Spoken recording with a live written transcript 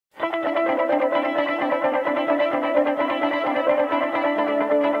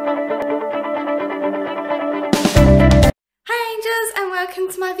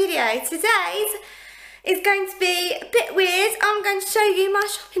video. Today's is going to be a bit weird. I'm going to show you my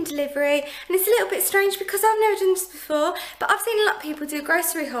shopping delivery, and it's a little bit strange because I've never done this before, but I've seen a lot of people do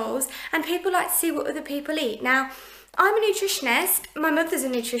grocery hauls and people like to see what other people eat. Now, I'm a nutritionist, my mother's a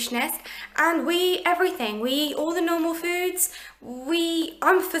nutritionist, and we eat everything. We eat all the normal foods.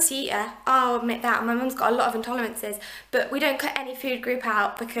 I'm a fussy eater, I'll admit that. My mum's got a lot of intolerances, but we don't cut any food group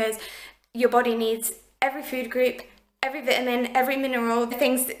out because your body needs every food group, every vitamin, every mineral, the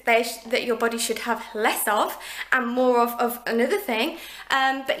things that your body should have less of and more of another thing.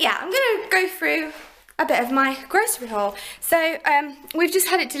 But yeah, I'm going to go through a bit of my grocery haul. So we've just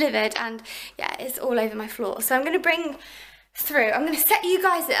had it delivered and yeah, it's all over my floor. So I'm going to bring through, I'm going to set you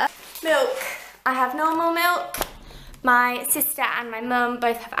guys up. Milk. I have normal milk. My sister and my mum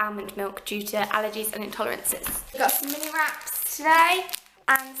both have almond milk due to allergies and intolerances. We've got some mini wraps today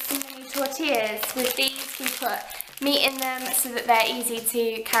and some mini tortillas. With these we put meat in them so that they're easy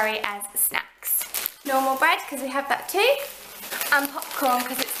to carry as snacks. Normal bread, because we have that too. And popcorn,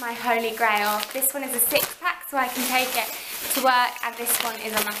 because it's my holy grail. This one is a 6-pack so I can take it to work, and this one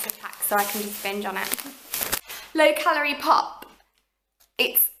is a massive pack so I can just binge on it. Low calorie pop.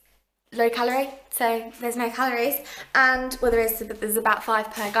 It's low calorie, so there's no calories, and well there's about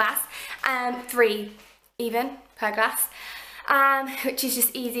 5 per glass, 3 even per glass, which is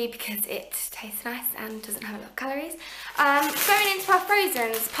just easy because it tastes nice and doesn't have a lot of calories. Going into our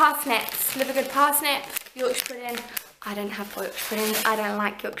frozens, parsnips, love a good parsnip, Yorkshire pudding. I don't have Yorkshire puddings, I don't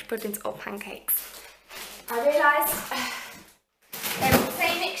like Yorkshire puddings or pancakes. I realised they were the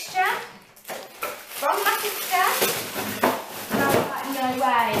same mixture from my sister, and I was like, no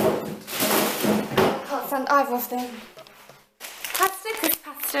way. I can't stand either of them. Pasta, because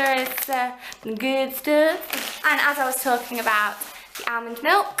pasta is the good stuff. And as I was talking about the almond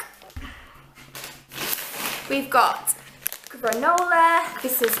milk, we've got granola.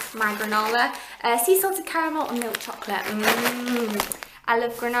 This is my granola. Sea salted caramel and milk chocolate. I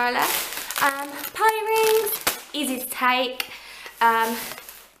love granola. Pie rings, easy to take.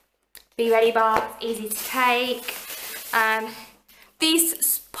 Be ready bars, easy to take.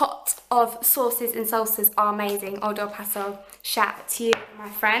 These pot of sauces and salsas are amazing. Old El Paso, shout out to you, my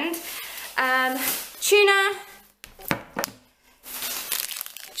friend. Tuna,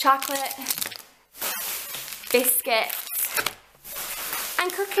 chocolate, biscuits,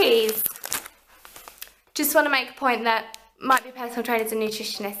 and cookies. Just want to make a point that might be personal trainers and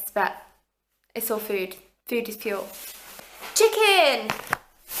nutritionists, but it's all food. Food is fuel. Chicken,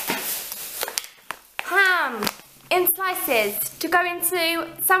 ham in slices to go into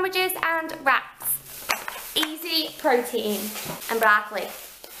sandwiches and wraps. Easy protein and broccoli.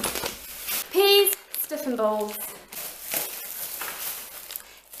 Peas, stuffing balls.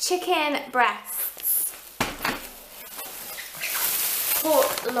 Chicken breasts.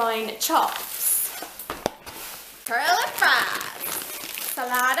 Pork loin chops. Curly fries.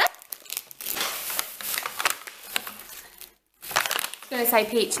 Salada. I was going to say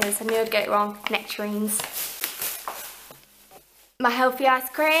peaches, I knew I'd get it wrong. Nectarines. My healthy ice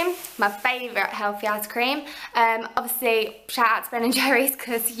cream, my favourite healthy ice cream. Obviously, shout out to Ben and Jerry's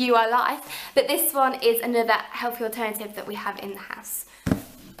because you are life. But this one is another healthy alternative that we have in the house.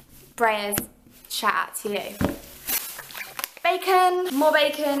 Breyers, shout out to you. Bacon, more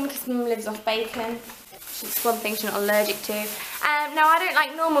bacon because Mum lives off bacon. It's one thing she's not allergic to. Now, I don't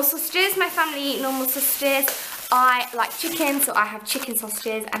like normal sausages. My family eat normal sausages. I like chicken, so I have chicken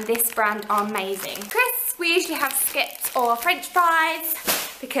sausages, and this brand are amazing. Crisps, we usually have skips or French fries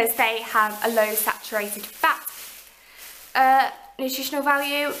because they have a low saturated fat. Nutritional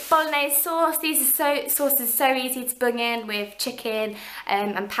value, bolognese sauce. These are sauces so easy to bung in with chicken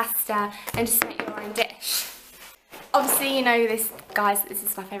and pasta and just make your own dish. Obviously, you know this, guys, this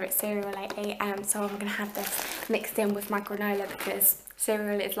is my favourite cereal lately, so I'm going to have this mixed in with my granola because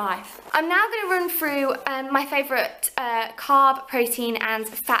cereal is life. I'm now going to run through my favourite carb, protein and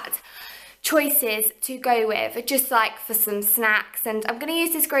fat choices to go with, just like for some snacks. And I'm going to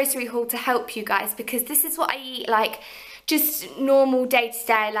use this grocery haul to help you guys because this is what I eat, like just normal day to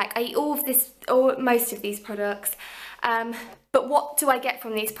day. Like I eat all of this, or most of these products. But what do I get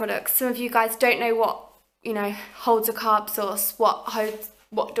from these products? Some of you guys don't know what, you know, holds a carb source,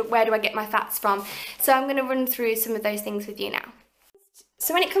 where do I get my fats from? So I'm going to run through some of those things with you now.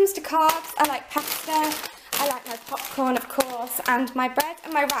 So when it comes to carbs, I like pasta, I like my popcorn of course, and my bread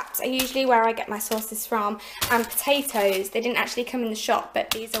and my wraps are usually where I get my sauces from, and potatoes. They didn't actually come in the shop, but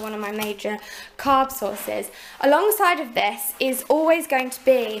these are one of my major carb sources. Alongside of this is always going to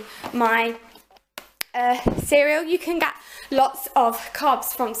be my cereal. You can get lots of carbs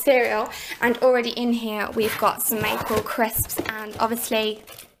from cereal, and already in here we've got some maple crisps and obviously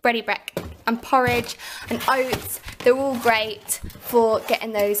Ready Brek and porridge and oats. They're all great for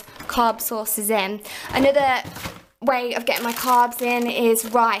getting those carb sources in. Another way of getting my carbs in is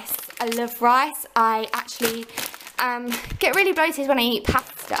rice. I love rice. I actually get really bloated when I eat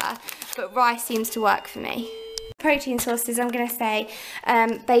pasta, but rice seems to work for me. Protein sources, I'm going to say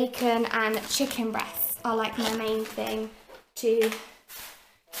bacon and chicken breasts are like my main thing to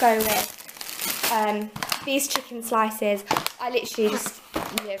go with. These chicken slices, I literally just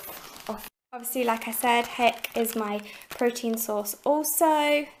live off. Obviously, like I said, HEC is my protein source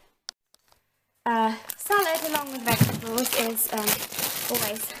also. Salad along with vegetables is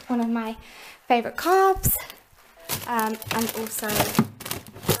always one of my favourite carbs. And also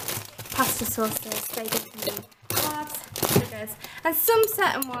pasta sauces, they give me carbs, sugars, and some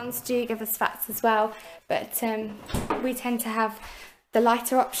certain ones do give us fats as well, but we tend to have the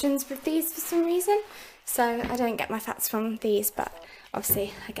lighter options with these for some reason, so I don't get my fats from these, but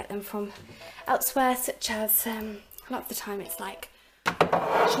obviously I get them from elsewhere, such as a lot of the time it's like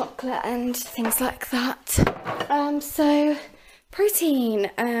chocolate and things like that. So protein,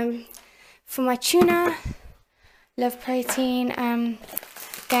 for my tuna, love protein,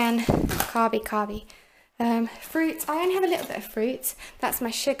 again carby. Fruit, I only have a little bit of fruit, that's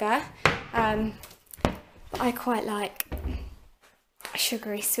my sugar. I quite like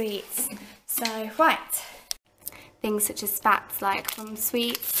sugary sweets. So right, things such as fats like from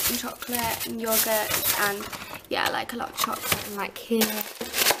sweets and chocolate and yogurt, and yeah, I like a lot of chocolate and like here.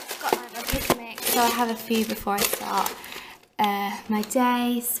 Got like my pick mix, so I have a few before I start my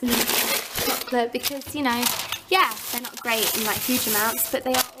day, sweet chocolate, because you know, yeah, they're not great in like huge amounts, but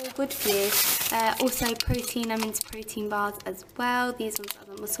they are all good for you. Also protein, I'm into protein bars as well. These ones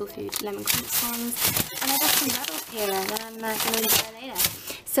are the Muscle Food Lemon Crunch ones. And I got some medals here that I'm going to enjoy later.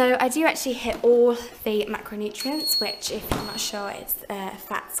 So I do actually hit all the macronutrients, which if you're not sure, it's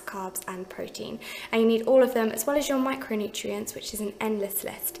fats, carbs and protein. And you need all of them, as well as your micronutrients, which is an endless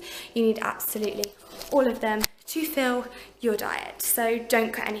list. You need absolutely all of them to fill your diet. So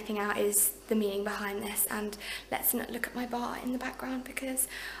don't cut anything out is the meaning behind this. And let's not look at my bar in the background, because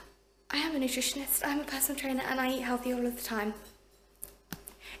I am a nutritionist, I'm a personal trainer, and I eat healthy all of the time.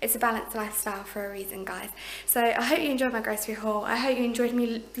 It's a balanced lifestyle for a reason, guys. So I hope you enjoyed my grocery haul. I hope you enjoyed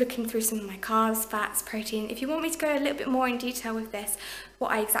me looking through some of my carbs, fats, protein. If you want me to go a little bit more in detail with this,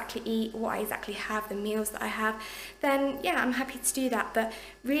 what I exactly eat, what I exactly have, the meals that I have, then yeah, I'm happy to do that. But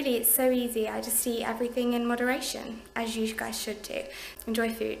really, it's so easy. I just eat everything in moderation, as you guys should do. Enjoy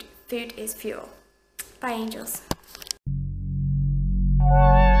food. Food is fuel. Bye, angels.